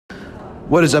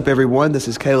What is up, everyone? This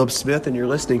is Caleb Smith, and you're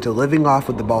listening to Living Life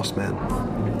with the Boss Man.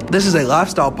 This is a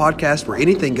lifestyle podcast where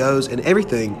anything goes and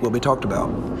everything will be talked about.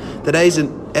 Today's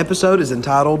episode is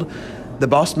entitled The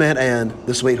Boss Man and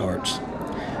the Sweethearts.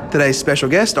 Today's special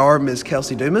guests are Ms.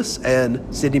 Kelsey Dumas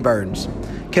and Sydney Burns.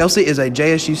 Kelsey is a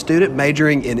JSU student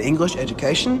majoring in English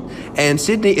education, and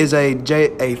Sydney is a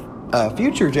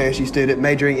future JSU student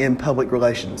majoring in public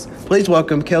relations. Please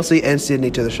welcome Kelsey and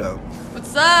Sydney to the show.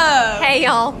 What's up? Hey,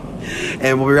 y'all.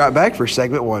 And we'll be right back for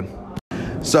segment one.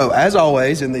 So, as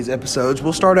always in these episodes,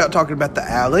 we'll start out talking about the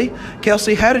alley.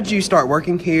 Kelsey, how did you start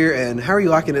working here, and how are you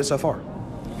liking it so far?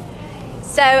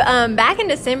 So, back in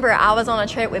December, I was on a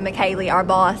trip with McKaylee, our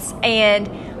boss, and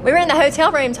we were in the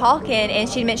hotel room talking, and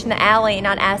she mentioned the alley, and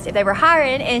I'd asked if they were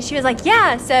hiring, and she was like,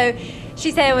 yeah. So she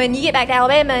said, when you get back to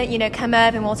Alabama, come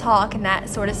up and we'll talk and that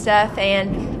sort of stuff.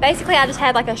 And basically, I just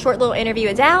had like a short little interview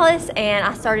with Dallas, and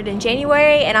I started in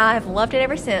January, and I have loved it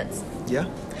ever since. Yeah.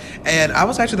 And I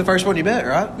was actually the first one you met,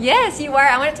 right? Yes, you were.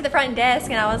 I went up to the front desk,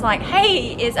 and I was like,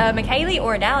 hey, is McKaylee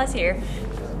or Dallas here?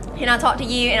 And I talked to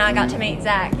you, and I got to meet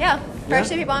Zach. Yeah. First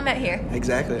two people I met here.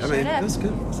 Exactly. I mean, that's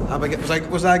good.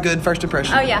 Was that a good first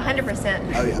impression? Oh, yeah,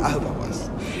 100%. Oh, yeah, I hope I was.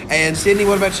 And Sydney,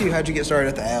 what about you? How'd you get started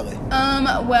at the alley?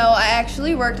 Well, I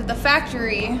actually worked at the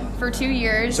factory for 2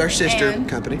 years. It's our sister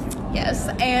company. Yes,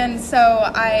 and so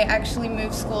I actually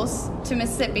moved schools to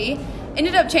Mississippi.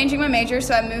 Ended up changing my major,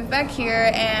 so I moved back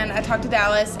here, and I talked to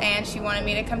Dallas, and she wanted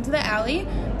me to come to the alley.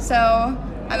 So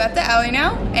I'm at the alley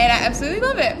now, and I absolutely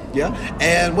love it. Yeah.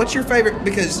 And what's your favorite,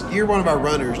 because you're one of our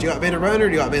runners. Do you like being a runner, or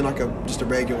do you like being like just a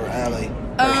regular alley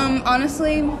person?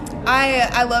 Honestly,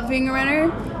 I love being a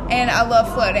runner, and I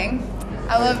love floating.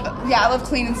 I love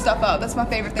cleaning stuff up. That's my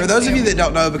favorite thing. For those of you that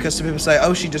don't know, because some people say,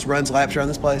 oh, she just runs laps around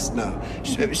this place. No.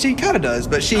 She kind of does,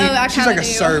 but she's like a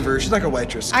server. She's like a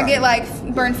waitress. I get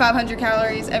burn 500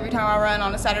 calories every time I run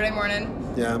on a Saturday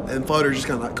morning. Yeah, and floaters just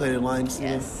kind of like cleaning lanes.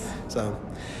 Yes. So,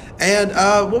 and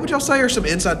what would y'all say are some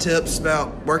inside tips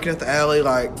about working at the alley,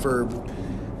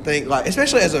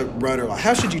 especially as a runner,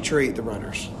 how should you treat the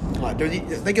runners?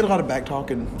 They get a lot of back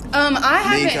talking. I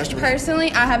haven't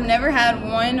personally. I have never had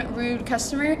one rude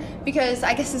customer, because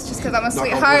I guess it's just because I'm a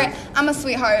sweetheart. I'm a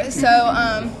sweetheart, so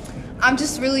I'm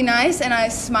just really nice, and I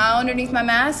smile underneath my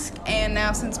mask. And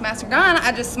now since masks are gone,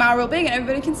 I just smile real big, and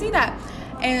everybody can see that.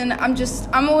 And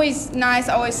I'm always nice.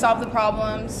 I always solve the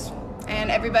problems, and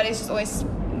everybody's just always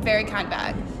very kind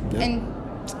back. Yeah.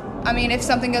 And I mean, if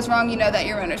something goes wrong, you know that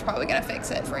your runner's probably going to fix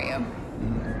it for you.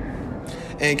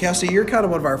 And Kelsey, you're kind of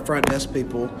one of our front desk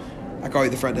people. I call you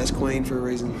the front desk queen for a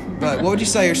reason. But what would you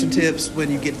say are some tips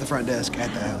when you get to the front desk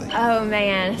at the alley? Oh,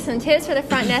 man. Some tips for the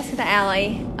front desk at the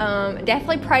alley.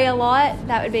 Definitely pray a lot.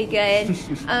 That would be good.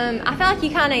 I feel like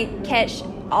you kind of catch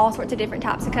all sorts of different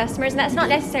types of customers, and that's not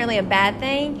necessarily a bad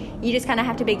thing. You just kind of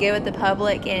have to be good with the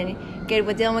public and good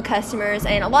with dealing with customers.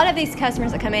 And a lot of these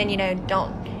customers that come in,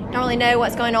 don't really know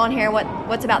what's going on here,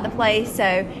 what's about the place.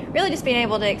 So really just being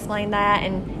able to explain that,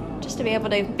 and just to be able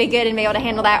to be good and be able to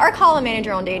handle that, or call a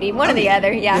manager on duty, one or the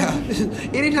other. Yeah.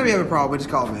 Anytime you have a problem, just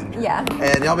call a manager. Yeah.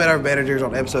 And y'all met our managers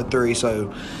on episode 3,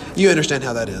 so you understand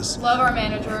how that is. Love our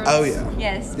managers. Oh, yeah.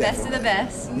 Yes, definitely. Best of the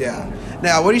best. Yeah.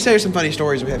 Now, what do you say are some funny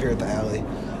stories we have here at the alley?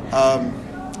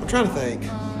 I'm trying to think.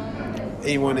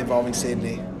 Anyone involving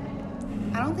Sydney?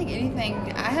 I don't think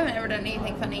anything. I haven't ever done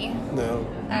anything funny. No.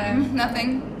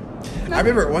 Nothing. I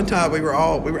remember at one time we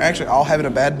were actually all having a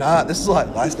bad night. This is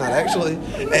like last night actually,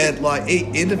 and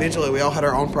individually we all had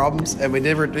our own problems, and we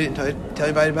didn't tell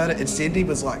anybody about it. And Sydney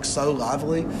was so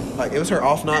lively, it was her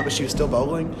off night, but she was still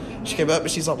bowling. She came up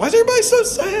and she's like, "Why is everybody so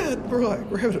sad?"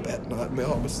 We're having a bad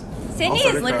night. Sydney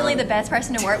is literally the best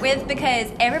person to work with,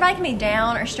 because everybody can be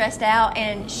down or stressed out,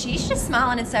 and she's just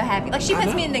smiling and so happy. She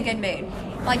puts me in a good mood.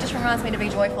 Just reminds me to be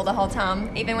joyful the whole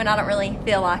time, even when I don't really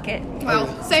feel like it. Well,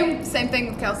 same thing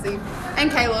with Kelsey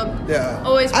and Caleb. Yeah.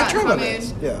 Always brighten my mood.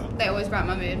 Yeah. They always brighten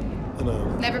my mood. I know.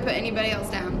 Never put anybody else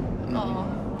down.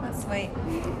 Oh, that's sweet.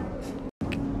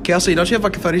 Kelsey, don't you have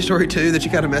a funny story too that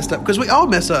you kind of messed up? Because we all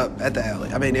mess up at the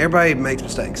alley. I mean, everybody makes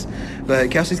mistakes,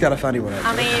 but Kelsey's got a funny one.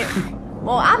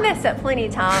 I messed up plenty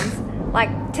of times.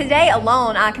 Today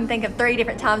alone, I can think of 3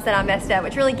 different times that I messed up,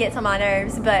 which really gets on my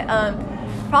nerves. But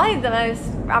probably the most,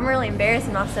 I'm really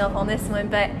embarrassing myself on this one,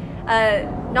 but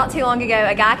not too long ago,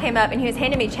 a guy came up and he was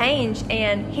handing me change,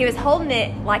 and he was holding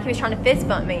it like he was trying to fist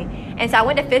bump me. And so I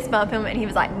went to fist bump him, and he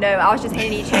was like, "No, I was just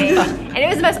handing you change." And it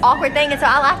was the most awkward thing, and so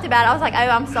I laughed about it. I was like, "Oh,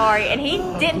 I'm sorry." And he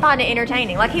didn't find it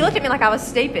entertaining. He looked at me like I was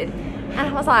stupid. And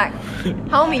I was like,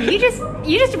 "Homie,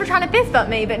 you just were trying to fist bump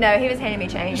me." But no, he was handing me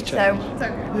change. So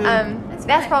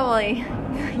that's probably,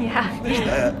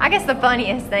 yeah, I guess the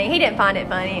funniest thing. He didn't find it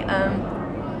funny.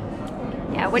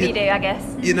 Yeah, what do you do, I guess?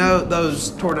 You know,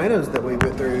 those tornadoes that we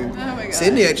went through, Oh my God.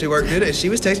 Cindy actually worked in it, and she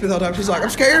was texting me the whole time. She's like, I'm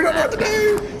scared, I don't know what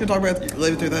to do. You talk about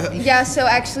living through that? Yeah, so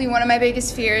actually one of my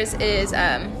biggest fears is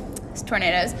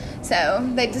tornadoes. So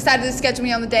they decided to schedule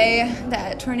me on the day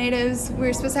that tornadoes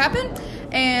were supposed to happen.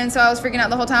 And so I was freaking out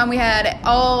the whole time. We had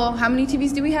how many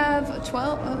TVs do we have?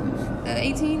 12?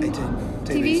 18? 18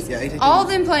 TVs? Yeah, 18 All TVs. of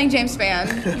them playing James Spann,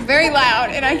 very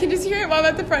loud, and I can just hear it while I'm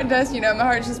at the front desk. You know, my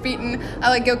heart's just beating. I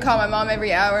like go call my mom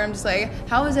every hour. I'm just like,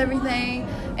 how is everything?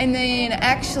 And then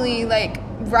actually, like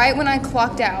right when I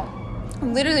clocked out,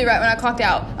 literally right when I clocked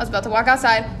out, I was about to walk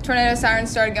outside. Tornado sirens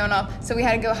started going off, so we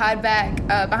had to go hide back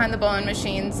behind the bowling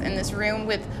machines in this room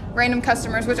with random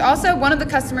customers. Which also one of the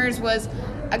customers was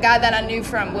a guy that I knew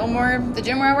from Wilmore, the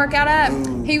gym where I work out at.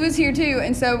 Ooh. He was here too,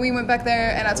 and so we went back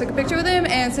there and I took a picture with him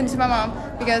and sent it to my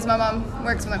mom because my mom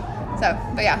works with him. So,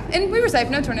 but yeah, and we were safe,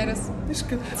 no tornadoes. It's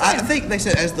good. I think they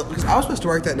said because I was supposed to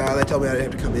work that night, they told me I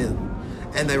didn't have to come in,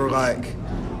 and they were like,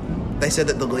 they said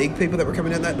that the league people that were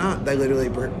coming in that night, they literally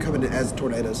were coming in as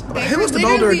tornadoes. I'm like, who wants to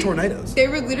bowl during tornadoes? They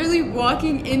were literally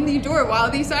walking in the door while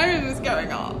the siren was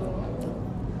going off.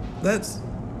 That's,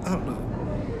 I don't know.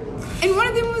 And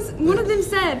one of them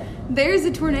said, "There's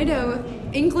a tornado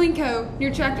in Glencoe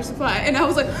near Tractor Supply," and I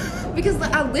was like, because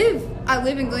I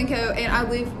live in Glencoe and I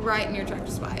live right near Tractor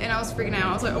Supply, and I was freaking out.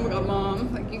 I was like, "Oh my God,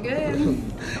 Mom, like you good?"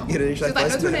 Get it, She's like,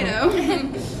 "No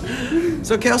tornado."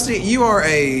 So Kelsey, you are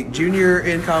a junior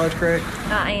in college, correct?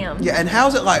 I am. Yeah, and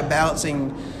how's it like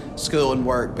balancing school and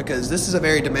work? Because this is a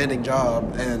very demanding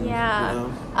job, and Yeah. you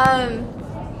know.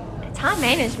 Time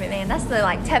management, man. That's the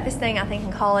toughest thing I think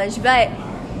in college. But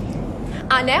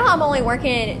now I'm only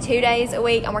working 2 days a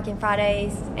week. I'm working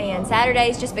Fridays and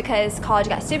Saturdays just because college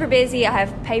got super busy. I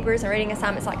have papers and reading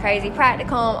assignments like crazy,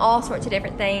 practicum, all sorts of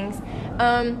different things.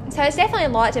 So it's definitely a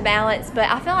lot to balance.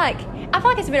 But I feel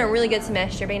like it's been a really good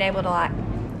semester, being able to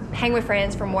hang with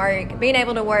friends from work, being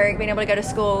able to work, being able to go to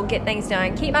school, get things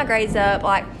done, keep my grades up.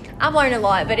 I've learned a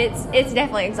lot, but it's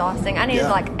definitely exhausting. I needed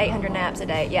 800 naps a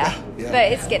day. Yeah.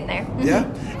 But it's getting there. Yeah,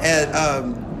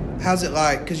 and how's it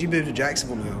like? Because you moved to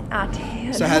Jacksonville now. I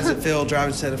did. So how does it feel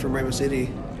driving from Rainbow City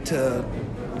to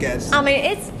Gadsden? I mean,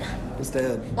 it's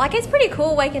instead. it's pretty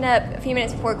cool waking up a few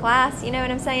minutes before class. You know what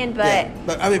I'm saying? But Yeah,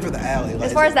 but I mean for the alley.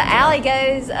 as far as the alley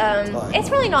goes, like- it's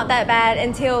really not that bad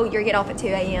until you get off at 2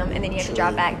 a.m. and then you have to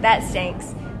drive back. That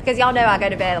stinks because y'all know I go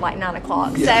to bed at 9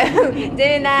 o'clock. Yeah. So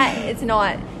doing that, it's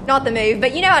not the move.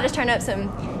 But I just turn up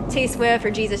some T Swift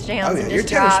or Jesus Jams Oh yeah, and you're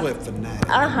just Taylor drive. Swift fanatic.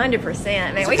 100%,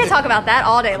 man. We could talk about that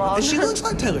all day long. And she looks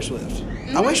like Taylor Swift.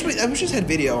 I wish we just had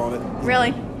video on it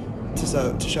Really? to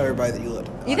show everybody that you look.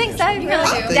 You think so? really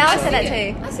Really? do. Dallas so. said that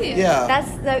too. I see it. Yeah.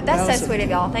 That's Dallas so sweet of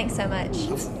y'all. Thanks so much.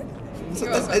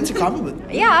 It's a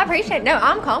compliment. Yeah, I appreciate it. No,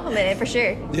 I'm complimented for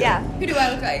sure. Yeah. Who do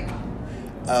I look like?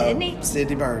 Sydney?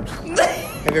 Sydney Burns.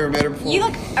 Have you ever met her before? You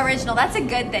look original. That's a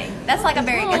good thing. That's a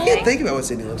very I good can't thing. think about what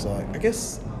Sydney looks like. I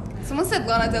guess. Someone said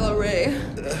Lana Del Rey.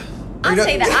 I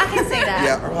say that. I can say that.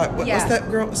 Yeah, or what's Yeah.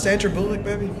 that girl? Sandra Bullock,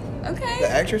 maybe? Okay. The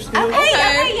actress? Okay,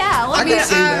 yeah. I could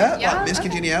see that. yeah, Like Miss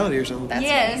Congeniality or something. That's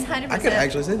Yes, me. 100%. I could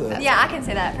actually see that. Yeah, I can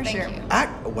say that for Thank sure.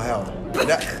 you. Wow.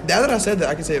 Now that I said that,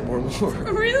 I can say it more and more.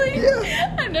 Really?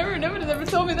 Yeah. Nobody's ever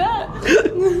told me that.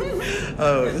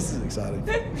 Oh, this is exciting.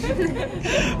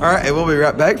 All right, and we'll be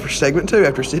right back for segment 2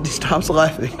 after Sydney stops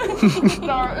laughing.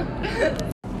 Sorry.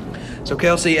 So,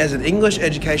 Kelsey, as an English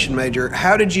education major,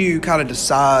 how did you kind of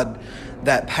decide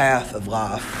that path of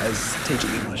life as teaching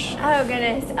English? Oh,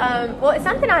 goodness. Well, it's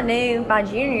something I knew my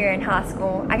junior year in high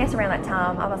school. I guess around that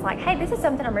time, I was like, hey, this is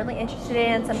something I'm really interested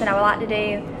in, something I would like to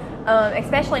do.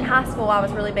 Especially in high school, I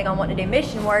was really big on wanting to do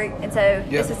mission work. And so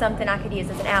this is something I could use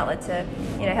as an outlet to,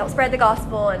 help spread the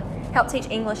gospel and help teach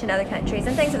English in other countries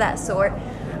and things of that sort.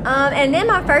 And then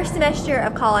my first semester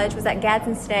of college was at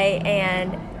Gadsden State,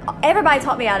 and everybody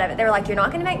taught me out of it. They were like, you're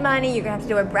not going to make money. You're going to have to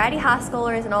do a bratty high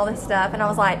schoolers and all this stuff. And I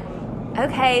was like,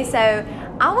 okay. So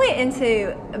I went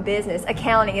into business.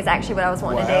 Accounting is actually what I was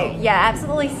wanting to do. Yeah,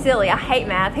 absolutely silly. I hate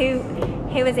math.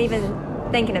 Who was even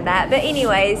thinking of that? But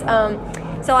anyways,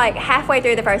 so halfway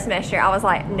through the first semester, I was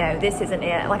like, no, this isn't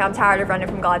it. I'm tired of running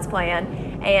from God's plan.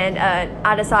 And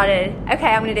I decided, okay,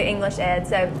 I'm going to do English ed.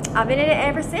 So I've been in it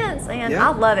ever since, and I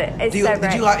love it. It's so great.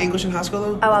 Did you like English in high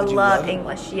school, though? Oh, I Did you love it?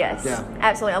 English, yes. Yeah.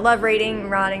 Absolutely. I love reading,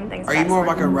 writing, things Are like that. you more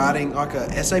of a writing, like a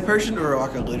essay person, or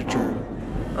like a literature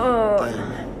Oh,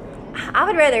 thing? I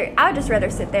would just rather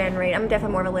sit there and read. I'm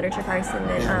definitely more of a literature person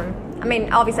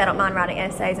than, obviously I don't mind writing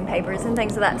essays and papers and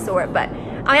things of that sort, but,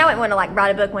 I wouldn't want to, write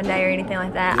a book one day or anything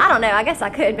like that. I don't know. I guess I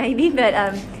could maybe, but,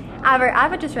 I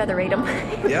would just rather read them.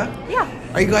 Yeah? Yeah.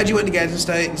 Are you glad you went to Gadsden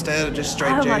State instead of just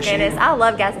straight Oh, my JSU? goodness. I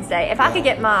love Gadsden State. If I could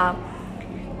get my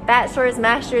bachelor's,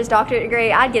 master's, doctorate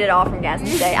degree. I'd get it all from Gadsden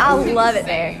State. I love it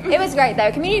there. It was great,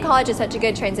 though. Community college is such a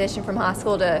good transition from high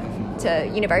school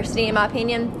to university, in my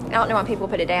opinion. I don't know why people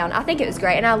put it down. I think it was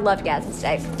great, and I loved Gadsden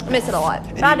State. I miss it a lot.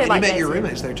 But I did like you met your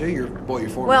roommates there, too? Your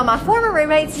former. Well, my former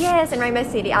roommates, yes, in Rainbow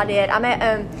City, I did. I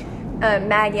met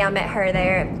Maggie. I met her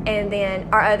there. And then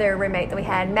our other roommate that we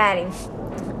had, Maddie,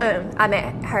 I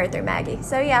met her through Maggie.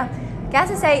 So, yeah.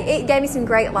 Gadsden State, it gave me some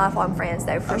great lifelong friends,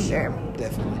 though, for sure.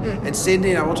 Definitely. Mm-hmm. And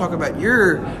Cindy, I want to talk about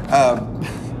your...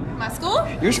 my school?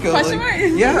 Your school. Question mark?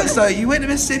 Yeah, so you went to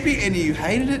Mississippi and you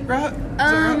hated it, right?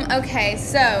 Right? Okay,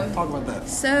 so... Talk about that.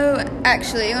 So,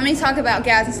 actually, let me talk about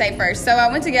Gadsden State first. So, I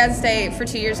went to Gadsden State for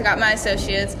 2 years. I got my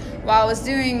associates. While I was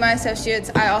doing my associates,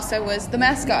 I also was the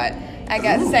mascot. I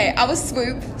got to say, I was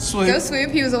Swoop. Go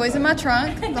Swoop. He was always in my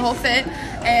trunk, the whole fit.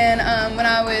 And when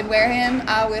I would wear him,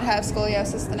 I would have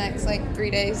scoliosis the next, 3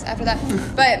 days after that.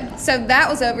 But, so that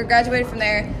was over. Graduated from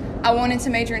there. I wanted to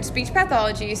major in speech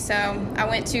pathology, so I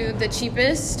went to the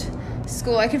cheapest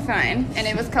school I could find. And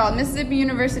it was called Mississippi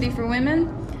University for Women.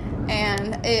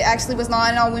 And it actually was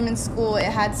not an all-women's school. It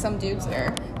had some dudes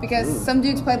there. Because some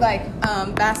dudes played,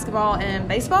 basketball and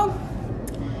baseball.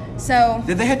 So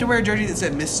did they have to wear a jersey that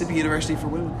said Mississippi University for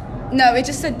Women? No, it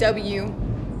just said W.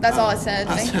 That's all it said.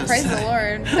 Praise the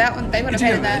Lord. That one, they would have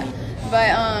hated that. But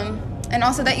and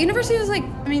also that university was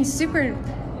super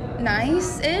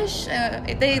nice-ish.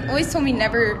 They always told me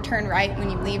never turn right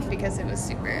when you leave because it was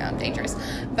super dangerous.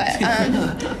 But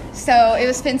so it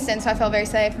was fenced in, so I felt very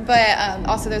safe. But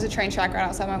also there's a train track right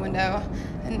outside my window,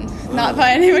 and not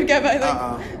fun. It would go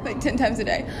by 10 times a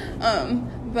day.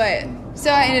 But so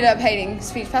I ended up hating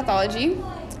speech pathology.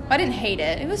 I didn't hate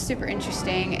it. It was super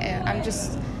interesting.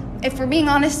 If we're being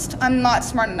honest, I'm not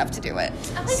smart enough to do it.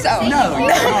 So no,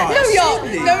 y'all.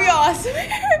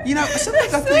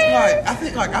 Sometimes I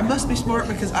think I must be smart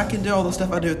because I can do all the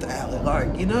stuff I do at the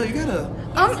outlet. You gotta.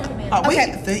 We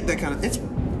have to think that kind of. It's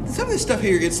some of this stuff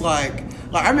here. It's like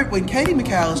I remember when Katie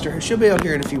McAllister. She'll be on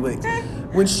here in a few weeks.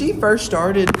 When she first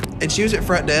started and she was at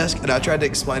front desk and I tried to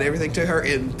explain everything to her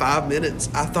in 5 minutes,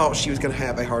 I thought she was going to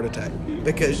have a heart attack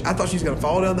because I thought she was going to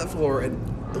fall down that floor and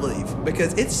leave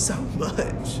because it's so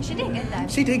much. She did good though.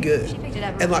 She did good. She picked it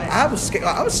up. And I was scared.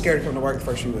 I was scared to come to work the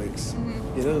first few weeks.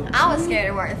 Mm-hmm. I was scared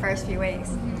to work the first few weeks.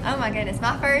 Oh my goodness,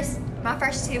 my first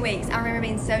 2 weeks, I remember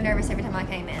being so nervous every time I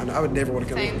came in. I would never want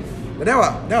to come in. But now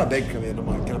I beg to come in. I'm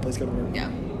like, can I please come to work?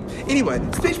 Yeah. Anyway,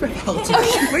 speech pathology.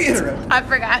 We interrupted. I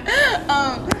forgot.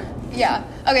 Yeah.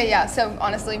 Okay, yeah. So,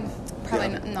 honestly, probably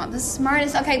not the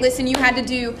smartest. Okay, listen, you had to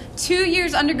do 2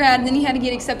 years undergrad, and then you had to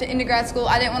get accepted into grad school.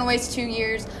 I didn't want to waste 2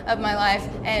 years of my life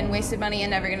and wasted money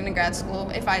and never get into grad school.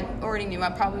 If I already knew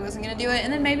I probably wasn't going to do it,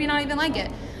 and then maybe not even like it.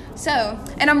 So,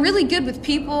 and I'm really good with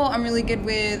people. I'm really good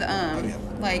with, I'd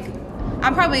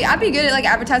be good at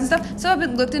advertising stuff. So I've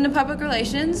looked into public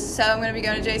relations. So I'm going to be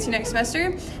going to JT next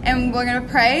semester, and we're going to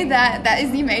pray that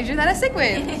is the major that I stick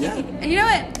with. Yeah. And you know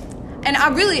what? And I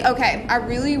really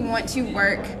want to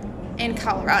work in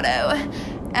Colorado.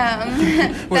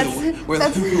 Where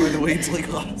the weeds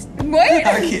legalized. What?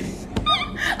 I'm kidding.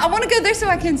 I want to go there so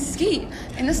I can ski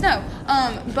in the snow.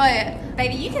 But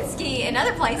baby, you can ski in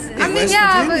other places. I mean, West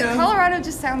yeah, Virginia. but Colorado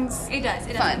just sounds It does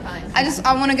fun. Fun.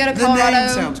 I want to go to Colorado. The name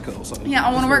sounds cool. So Yeah,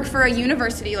 I want to work for a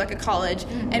university, like a college,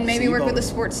 and maybe work with a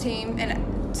Seaboard. sports team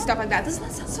and stuff like that. Doesn't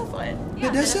that sound so fun?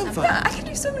 It does sound fun. Yeah, I can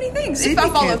do so many things Cindy if I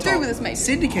follow can't through talk. with this major.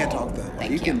 Cindy can't talk though.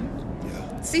 Thank you.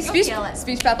 Yeah. See, You'll kill it.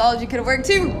 speech pathology could have worked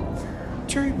too.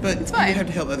 True, but you fine. have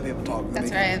to help other people talk. That's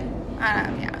right.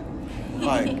 Yeah.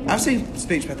 I've seen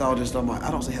speech pathologists. I'm like, I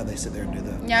don't see how they sit there and do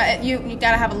that. Yeah, you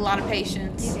gotta have a lot of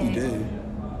patience, You do.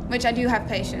 which I do have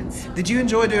patience. Did you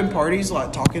enjoy doing parties,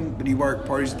 like talking? Did you work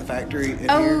parties at the factory?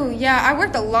 Oh, yeah, I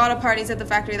worked a lot of parties at the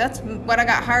factory. That's what I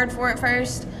got hired for at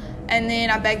first. And then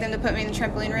I begged them to put me in the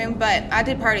trampoline room. But I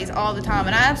did parties all the time,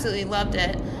 and I absolutely loved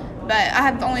it. But I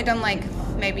have only done,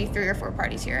 maybe 3 or 4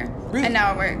 parties here. Really? And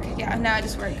now I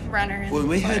just work runner and When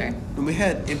we floater.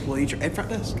 had employee and front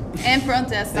desk. And front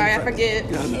desk. Sorry, I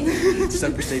forget. No, it's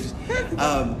so prestigious.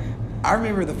 I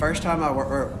remember the first time I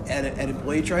worked at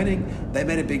employee training, they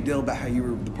made a big deal about how you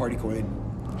were the party queen.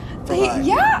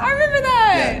 Yeah, I remember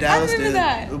that. Yeah, Dallas I remember did.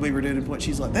 that. When we were doing employee,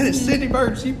 she's like, "That is Cindy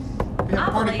Bird. She." I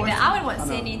believe it. I would want I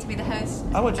know. Cindy to be the host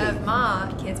I would too. of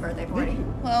my kid's birthday party.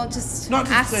 Well, just Not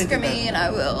to ask say for that. me and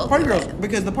I will. Party do girls, it.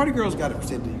 because the party girls got it for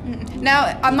Cindy.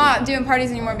 Now, I'm not doing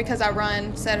parties anymore because I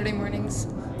run Saturday mornings.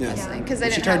 Yeah. Because they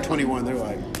She didn't turned have 21. They're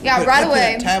like, Yeah, right put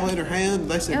away. a tablet in her hand.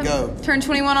 They said, "Go." Turned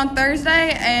 21 on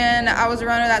Thursday, and I was a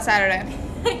runner that Saturday.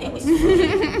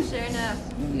 Sure enough.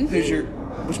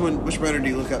 Which runner do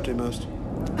you look up to most?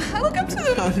 I look up to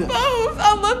them both.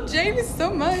 I love Jamie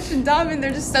so much and Diamond.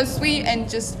 They're just so sweet and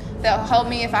just they'll help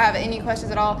me if I have any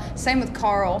questions at all. Same with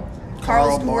Carl.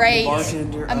 Carl's great.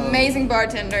 Bartender. Amazing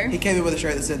bartender. He came in with a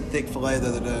shirt that said thick filet the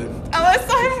other day. Oh, I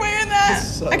saw him wearing that.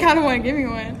 So- I kind of want to give me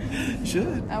one. You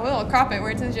should. I will. Crop it.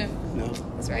 Wear it to the gym. No.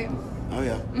 That's right. Oh,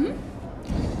 yeah.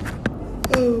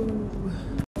 Oh.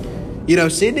 You know,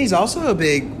 Sydney's also a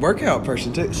big workout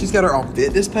person, too. She's got her own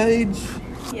fitness page.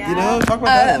 Yeah. You know, talk about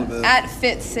that a little bit. At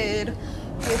FitSid.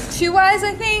 It's 2 Y's,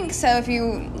 I think. So if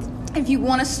you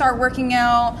want to start working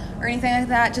out or anything like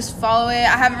that, just follow it.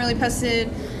 I haven't really posted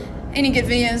any good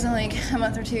videos in like a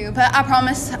month or two, but I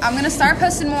promise I'm going to start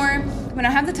posting more when I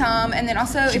have the time. And then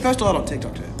also... She posts a lot on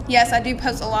TikTok, too. Yes, I do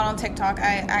post a lot on TikTok.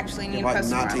 I actually need to Like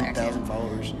post more on there, 19,000 too.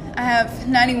 followers. I have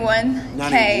 91K.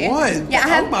 91? Yeah, I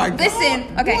have. Oh my God.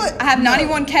 Listen, okay, What? I have No.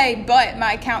 91K, but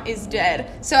my account is dead.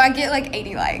 So I get like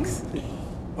 80 likes.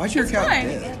 Why's your account Fine.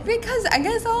 dead? Because I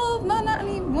guess all of my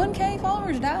 91K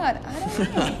followers died.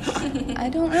 I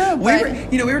don't know.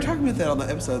 We were talking about that on the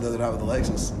episode the other night with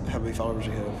Alexis, how many followers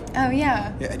you have. Oh,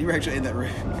 yeah. Yeah, and you were actually in that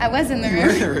room. I was in the You were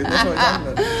in the room. room. That's what we're talking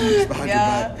about. Just behind your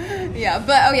back. Yeah,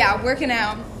 but oh yeah, working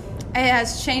out. It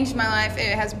has changed my life.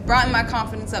 It has brought my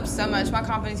confidence up so much. My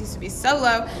confidence used to be so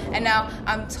low, and now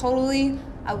I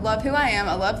love who I am.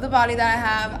 I love the body that I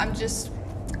have.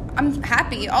 I'm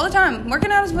happy all the time.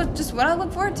 Working out is what I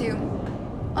look forward to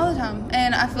all the time.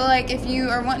 And I feel like if you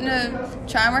are wanting to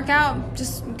try and work out,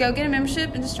 just go get a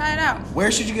membership and just try it out. Where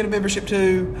should you get a membership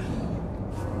to?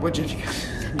 What gym you go?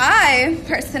 I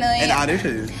personally, And I do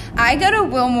too. I go to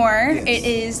Wilmore. Yes. It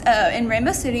is in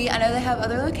Rainbow City. I know they have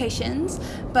other locations,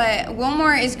 but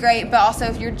Wilmore is great. But also,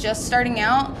 if you're just starting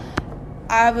out,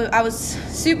 I was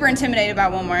super intimidated by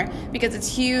Wilmore because it's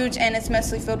huge and it's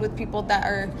mostly filled with people that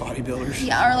are Bodybuilders.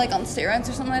 or like on steroids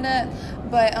or something like that.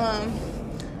 But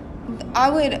I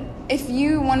would, if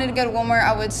you wanted to go to Wilmore,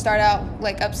 I would start out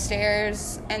like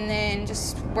upstairs and then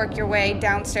just work your way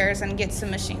downstairs and get some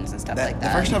machines and stuff like The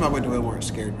that. first time I went to Wilmore, it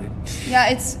scared me. Yeah,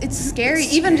 it's scary.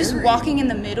 It's Even just scary. walking in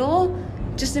the middle,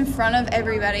 just in front of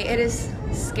everybody, it is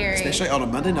scary. Especially on a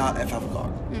Monday night at 5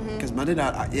 o'clock. Because Monday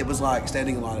night, it was like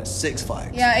standing in line at Six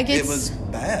Flags. Yeah, it gets- It was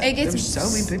bad. it gets- there were so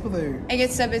many people there. It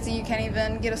gets so busy you can't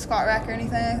even get a squat rack or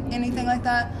anything like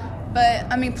that. But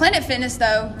I mean, Planet Fitness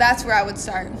though, that's where I would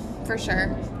start for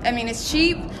sure. I mean, it's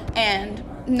cheap and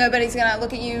nobody's gonna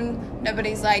look at you.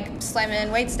 Nobody's like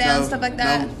slamming weights down, stuff like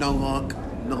that. No lunk.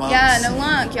 No lumps. Yeah, no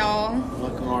lunk, y'all.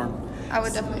 Lunk arm. I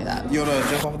would definitely do that. You want to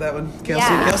jump off of that one, Kelsey?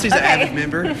 Yeah. Kelsey's an Okay. avid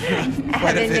member.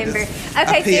 Avid member.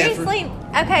 Okay, seriously.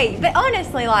 Okay, but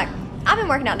honestly, like, I've been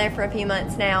working out there for a few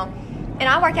months now, and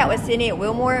I work out with Sydney at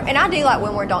Wilmore, and I do like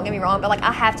Wilmore, don't get me wrong, but like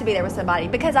I have to be there with somebody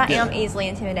because I am easily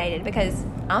intimidated because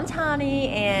I'm tiny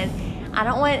and I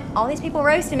don't want all these people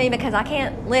roasting me because I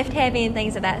can't lift heavy and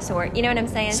things of that sort. You know what I'm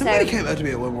saying? Somebody came up to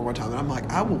me at Wilmore one time, and I'm like,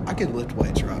 I can lift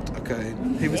weights, right? Okay.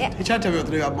 He tried to tell me what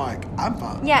to do. I'm like, I'm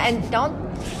fine. Yeah, and don't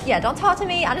talk to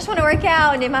me. I just want to work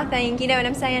out and do my thing. You know what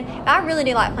I'm saying? But I really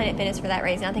do like Planet Fitness for that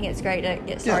reason. I think it's great to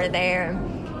get started there.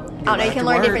 And, I don't know, you can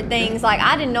learn different things. Like,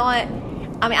 I don't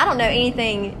know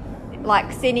anything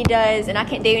like Sydney does, and I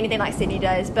can't do anything like Sydney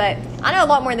does, but I know a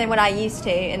lot more than what I used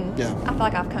to, and I feel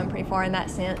like I've come pretty far in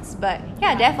that sense. But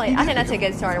yeah, definitely, I think that's a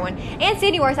good starter one. And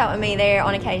Sydney works out with me there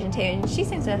on occasion too, and she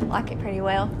seems to like it pretty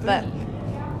well. But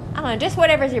I don't know, just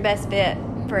whatever's your best fit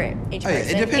for each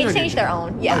person. It depends on each their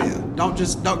own. Yeah. Don't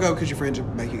go because your friends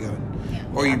make you go,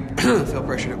 or you feel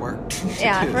pressured at work.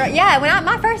 When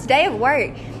my first day of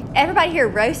work, everybody here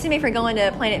roasted me for going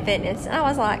to Planet Fitness, and I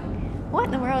was like, what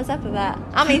in the world is up with that?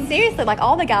 I mean, seriously, like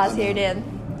all the guys here did.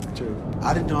 True.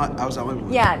 I did not. I was the only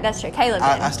one. Yeah, that's true. Caleb did.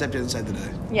 I stepped in and saved the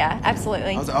day. Yeah,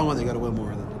 absolutely. I was the only one that got to Wilmore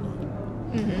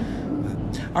that did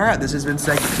not. All right, this has been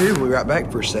segment 2. We'll be right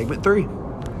back for segment 3.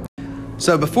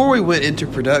 So before we went into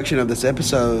production of this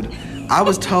episode, I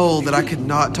was told that I could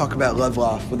not talk about love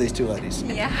life with these two ladies.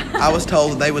 Yeah. I was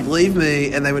told that they would leave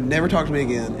me and they would never talk to me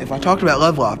again if I talked about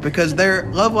love life because their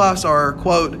love lives are,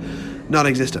 quote,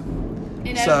 non-existent.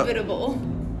 Inevitable.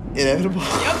 Inevitable?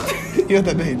 Yep. You know what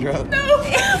that means, right? No.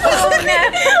 Oh,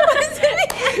 no. What does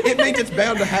it mean? It means it's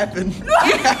bound to happen.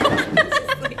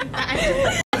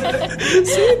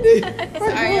 Cindy.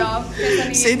 Sorry, y'all.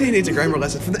 Cindy needs a grammar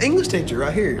lesson from the English teacher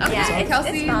right here. Yeah, it's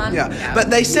fine. Yeah, but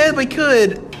they said we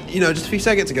could, just a few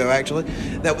seconds ago actually,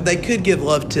 that they could give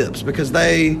love tips because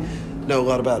they know a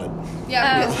lot about it.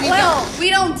 Yeah, we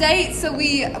don't date, so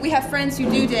we have friends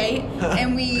who do date,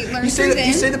 and we learn through them.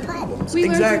 You see the problems. We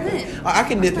learn exactly. through them. I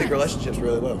can nitpick relationships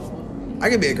really well. I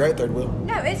can be a great third wheel.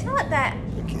 No, it's not that.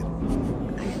 I'm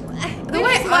kidding. The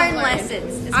way I've learned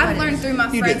lessons. is I've what it learned is. through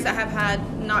my You friends did. that have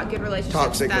had not good relationships.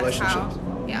 Toxic That's relationships.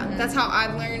 How, Yeah, that's how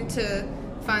I've learned to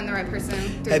find the right person.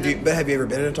 Have you ever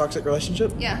been in a toxic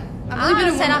relationship? Yeah. I've only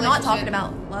been in I'm not talking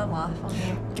about love life on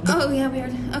here. Oh, yeah, we are.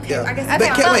 Okay, Yeah. I guess.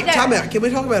 But time out. Can we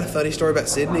talk about a funny story about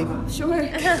Sydney? Sure.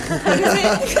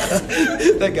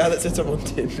 That guy that sets up on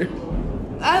Tinder.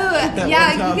 Oh,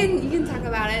 yeah, you can talk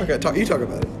about it. Okay, you talk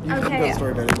about it. You Okay. tell the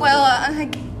story about it. Well,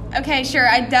 okay, sure.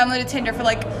 I downloaded Tinder for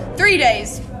like 3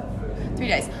 days. 3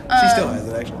 days. She still has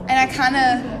it, actually. And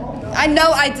I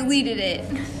know I deleted it.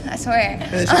 I swear.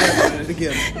 And then she uploaded it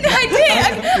again. No,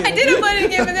 I did upload it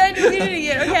again, but then I deleted it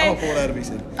again. Okay. I'll pull it out of me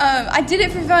soon. I did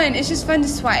it for fun. It's just fun to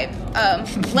swipe.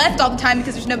 Left all the time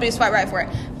because there's nobody to swipe right for it.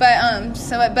 But I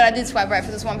did swipe right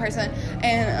for this one person,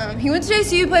 and he went to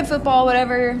JCU, played football,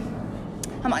 whatever.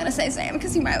 I'm not gonna say his name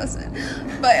because he might listen.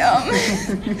 But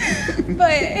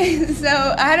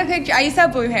so I had a picture. I used to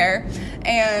have blue hair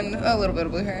and a little bit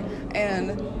of blue hair,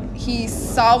 and he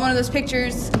saw one of those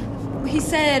pictures. He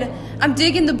said, "I'm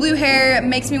digging the blue hair. It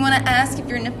makes me want to ask if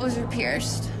your nipples are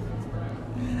pierced."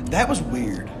 That was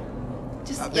weird.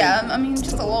 Just a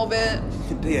little bit.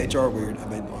 DHR weird. I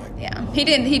mean, like. Yeah, he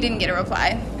didn't get a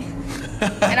reply.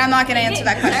 And I'm not going to answer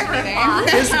that question either.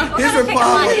 His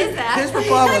reply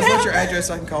was, "What's your address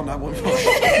so I can call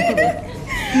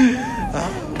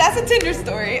 911?" That's a Tinder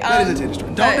story. That is a Tinder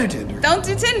story. Don't do Tinder. Don't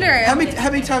do Tinder. How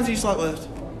many times do you swipe left?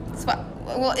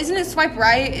 Well, isn't it swipe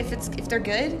right if they're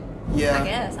good? Yeah. I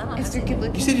guess. I don't know. If they're good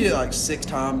looking. You said you did it like 6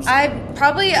 times. I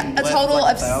probably a Left total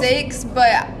like of 1,000? 6,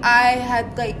 but I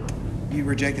had like You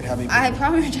rejected how many people? I had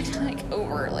probably rejected like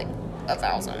over like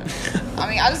 1,000. I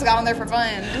mean, I just got on there for fun,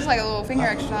 just like a little finger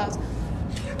exercise.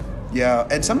 Yeah,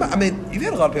 and you've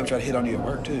had a lot of people try to hit on you at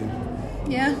work too.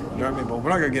 Yeah. You know what I mean? Well, we're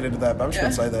not going to get into that, but I'm just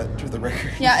going to say that to the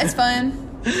record. Yeah, it's fun.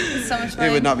 It's so much fun.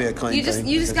 It would not be a clean You just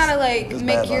thing gotta because like it was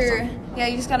make bad last your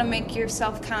time. you just gotta make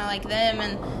yourself kind of like them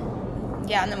and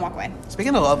then walk away.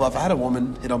 Speaking of love life, I had a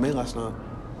woman hit on me last night.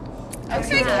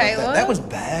 Okay, Caleb. That was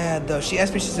bad though. She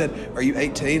asked me, she said, "Are you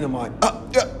 18?" I'm like,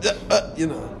 you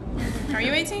know. Are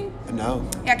you 18? No.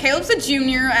 Yeah, Caleb's a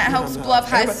junior at Helps Bluff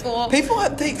High School. People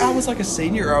think I was like a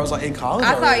senior or I was like in college.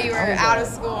 I thought already. you were I was out like-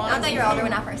 of school. I thought you were older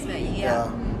when I first met you.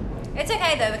 Yeah. It's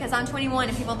okay though because I'm 21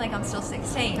 and people think I'm still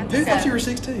 16. Who thought you were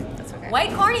 16? That's okay.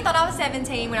 Wade Carney thought I was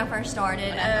 17 when I first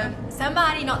started.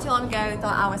 Somebody not too long ago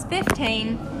thought I was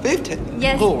 15. 15?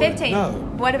 Yes, Lord, 15. No.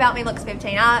 What about me looks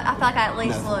 15? I feel like I at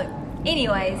least No. look.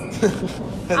 Anyways, At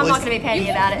I'm not least- going to be petty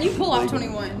about it. You pull off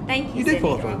 21. Thank you, You did Sydney.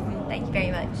 pull up one. Thank you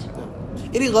very much.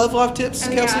 Any love life tips,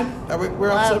 Oh, Kelsey? yeah.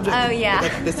 We're off subject. oh,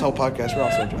 yeah. This whole podcast, we're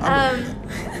off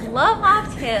subject. Love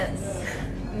life tips.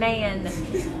 Man,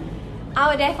 I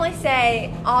would definitely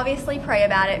say, obviously, pray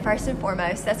about it first and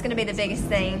foremost. That's going to be the biggest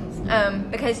thing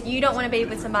because you don't want to be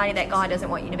with somebody that God doesn't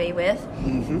want you to be with.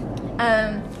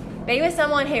 Be with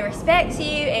someone who respects you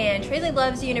and truly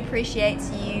loves you and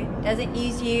appreciates you, doesn't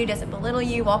use you, doesn't belittle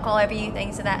you, walk all over you,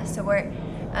 things of that sort.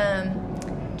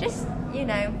 Just,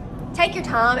 take your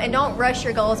time and don't rush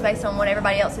your goals based on what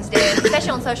everybody else is doing,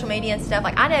 especially on social media and stuff.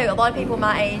 Like, I know a lot of people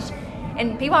my age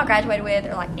and people I graduated with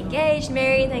are like engaged,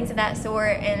 married, things of that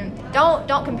sort, and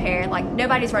don't compare. Like,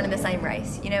 nobody's running the same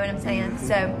race, you know what I'm saying?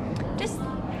 So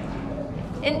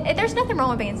and there's nothing wrong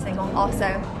with being single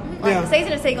also. Like, Yeah. the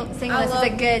season of singleness is a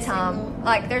love good time.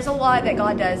 Like, there's a lot that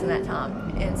God does in that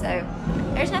time, and so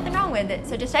there's nothing wrong with it.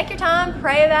 So just take your time,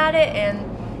 pray about it, and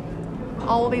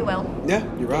all will be well. Yeah,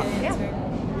 you're right. Yeah.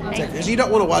 Because you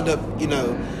don't want to wind up,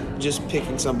 just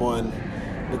picking someone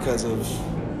because of...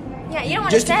 Yeah, you don't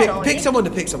want to Just to settle. pick someone to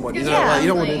pick soone. You know, Yeah, like, you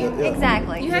don't want to do that. Yeah.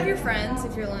 Exactly. You have your friends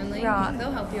if you're lonely. Right.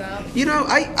 They'll help you out.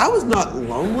 I was not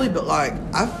lonely, but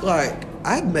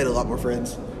I've made a lot more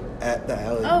friends at the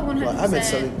alley. Oh, 100%. Like, I met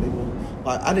so many people.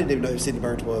 Like, I didn't even know who Sydney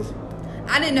Burns was.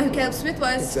 I didn't know who Caleb Smith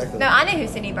was. Exactly. No, I knew who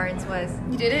Sydney Burns was.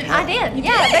 You didn't? I did. You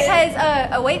Yeah, did? because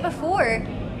a week before,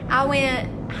 I went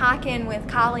hiking with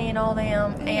Kylie and all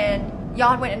them, and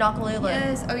y'all went to Nakalula.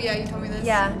 Yes. Oh, yeah, you told me this.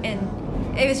 Yeah, and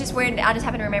it was just weird. I just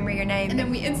happened to remember your name. And then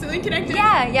we instantly connected.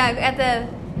 yeah, at the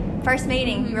first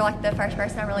meeting, you were like the first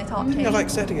person I really talked to. Y'all like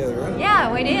sat together, right? Yeah,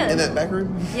 we did. In that back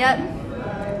room? Yep.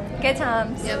 Good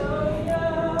times. Yep.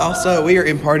 Also, we are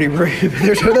in party room.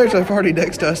 There's a party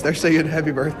next to us. They're singing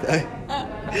happy birthday.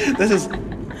 This is...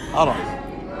 Hold on.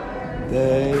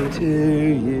 Day to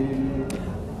you.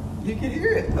 You can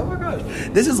hear it. Oh my gosh.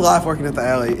 This is life working at the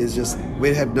alley. Is just,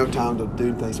 we have no time to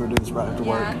do things. We're doing this right after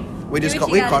work. We Do just what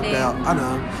you we gotta clocked do. out. I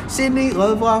know. Sydney,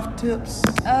 love life tips.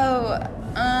 Oh,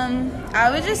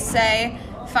 I would just say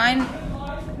find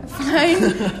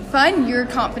your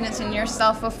confidence in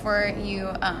yourself before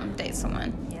you date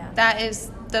someone. Yeah. That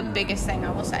is the biggest thing I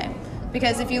will say.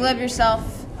 Because if you love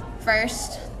yourself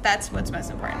first, that's what's most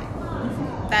important.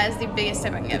 That is the biggest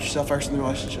tip I can Put give. yourself first in the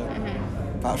relationship.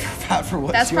 Fight for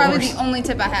what's That's yours. probably the only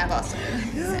tip I have, also.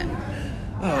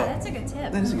 Yeah, that's a good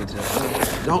tip. That is a good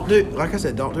tip. Don't do, like I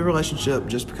said, don't do a relationship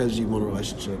just because you want a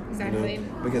relationship. Exactly. You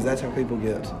know? Because that's how people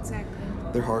get Exactly.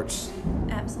 their hearts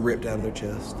Absolutely. ripped out of their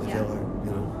chest. They Yeah. feel like,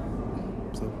 you know.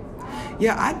 So,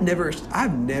 yeah, I've never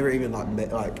even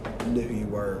knew who you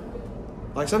were.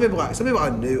 Like some people I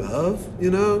knew of, you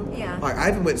know. Yeah. Like I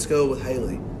even went to school with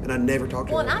Haley, and I never talked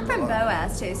to Well, her. and I'm from Like,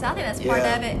 Boaz too, so I think that's part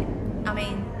Yeah. of it. I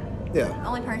mean, Yeah.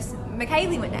 only person.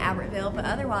 McKaylee went to Albertville, but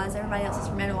otherwise everybody else is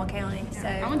from Etowah County. So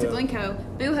I went to Glencoe.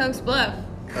 Boo Hokes Bluff.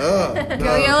 Oh, Go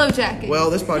no. Yellow Jackets. Well,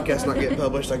 this podcast's not getting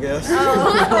published, I guess.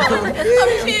 Oh.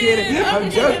 I'm kidding. I'm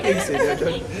joking, Cindy. I'm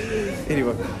joking.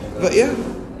 Anyway, but yeah,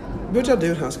 what y'all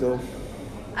do in high school?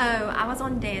 I was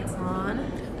on dance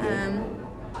lawn.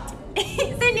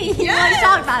 Cindy, you're really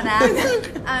shocked by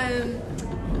that.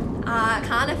 I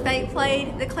kind of fake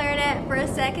played the clarinet for a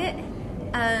second.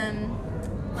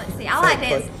 Let's see. I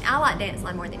like dance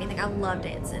line more than anything. I love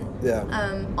dancing. Yeah.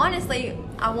 Honestly,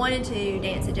 I wanted to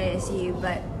dance at JSU,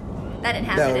 but that didn't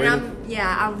happen. Ballerina? And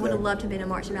I would have loved to have been a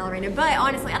marching ballerina. But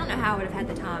honestly, I don't know how I would have had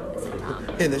the time at the same time.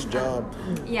 In this job.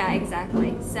 Yeah,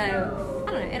 exactly. So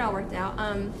I don't know. It all worked out.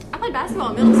 I played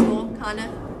basketball in middle school, kind of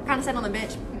sat on the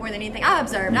bench more than anything. I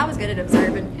observed. I was good at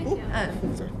observing.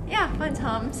 Yeah, fun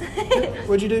times.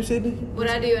 What'd you do, Sydney? What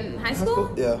did I do in high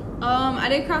school? Yeah. I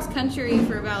did cross country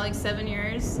for about like 7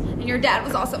 years, and your dad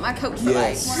was also my coach for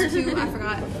Yes. like 1 or 2. I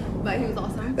forgot, but he was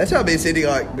awesome. That's how me and Cindy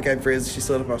became friends. She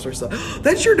slid up my shirt. She's like,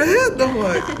 "That's your dad?" And I'm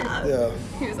like, "Yeah."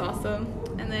 He was awesome.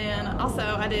 And then also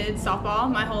I did softball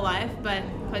my whole life, but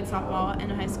played softball in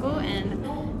high school, and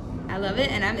I love it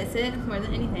and I miss it more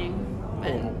than anything.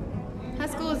 But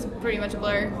high school is pretty much a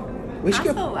blur. We should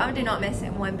High go. school, I do not miss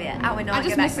it one bit. I would not I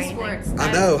just go back miss for the anything. sports.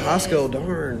 I know did. high school.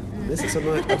 Darn, this is so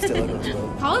much. I'm still in high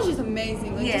school. College is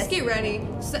amazing. Like, Yes. just get ready.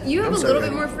 So you have I'm a so little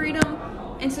ready. bit more freedom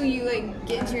until you like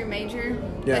get into your major.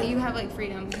 Yeah. But you have like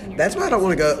freedom. When you're That's why I don't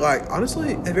want to go. Like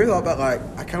honestly, have you ever thought about I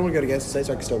kind of want to go to Gadsden State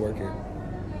so I can still work here?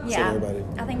 Yeah, everybody.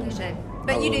 I think you should.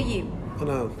 But you do you. I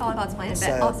know. Follow God's plan. But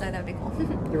Sad. also, that would be cool.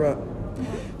 You're right.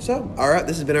 So, all right,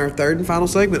 this has been our third and final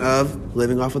segment of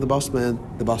Living Life with the Boss Man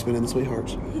and the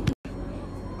Sweethearts.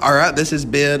 All right, this has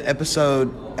been episode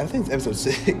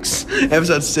 6.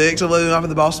 Episode 6 of Living Life with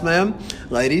the Boss Man.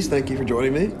 Ladies, thank you for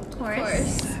joining me. Of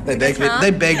course. They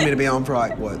begged me to be on for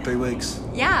 3 weeks.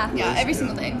 Yeah. Yeah, every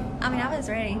single day. I mean, I was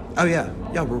ready. Oh yeah,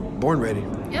 we're born ready.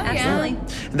 Yeah, Absolutely.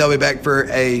 And they'll be back for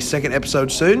a second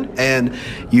episode soon. And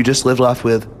you just live life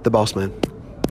with the Boss Man.